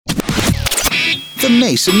The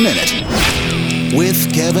Mason Minute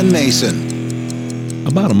with Kevin Mason.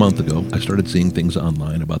 About a month ago, I started seeing things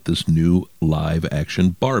online about this new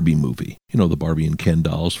live-action Barbie movie. You know, the Barbie and Ken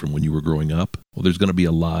dolls from when you were growing up? Well, there's going to be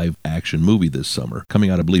a live-action movie this summer, coming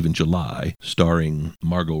out, I believe, in July, starring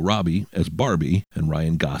Margot Robbie as Barbie and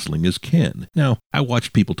Ryan Gosling as Ken. Now, I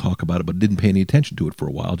watched people talk about it, but didn't pay any attention to it for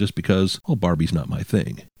a while just because, well, Barbie's not my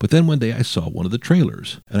thing. But then one day I saw one of the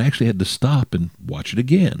trailers, and I actually had to stop and watch it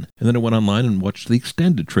again. And then I went online and watched the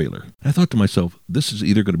extended trailer. And I thought to myself, this is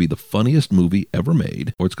either going to be the funniest movie ever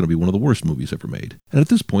made, or it's going to be one of the worst movies ever made. And at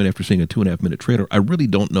this point, after seeing a 2.5-minute trailer, I really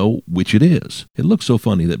don't know which it is. It looks so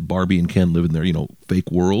funny that Barbie and Ken live in their,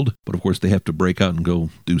 fake world, but of course they have to break out and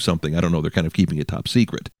go do something. I don't know, they're kind of keeping it top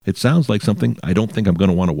secret. It sounds like something I don't think I'm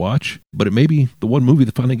going to want to watch, but it may be the one movie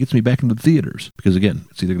that finally gets me back into the theaters. Because again,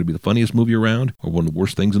 it's either going to be the funniest movie around or one of the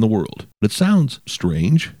worst things in the world. But it sounds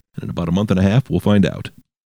strange, and in about a month and a half, we'll find out.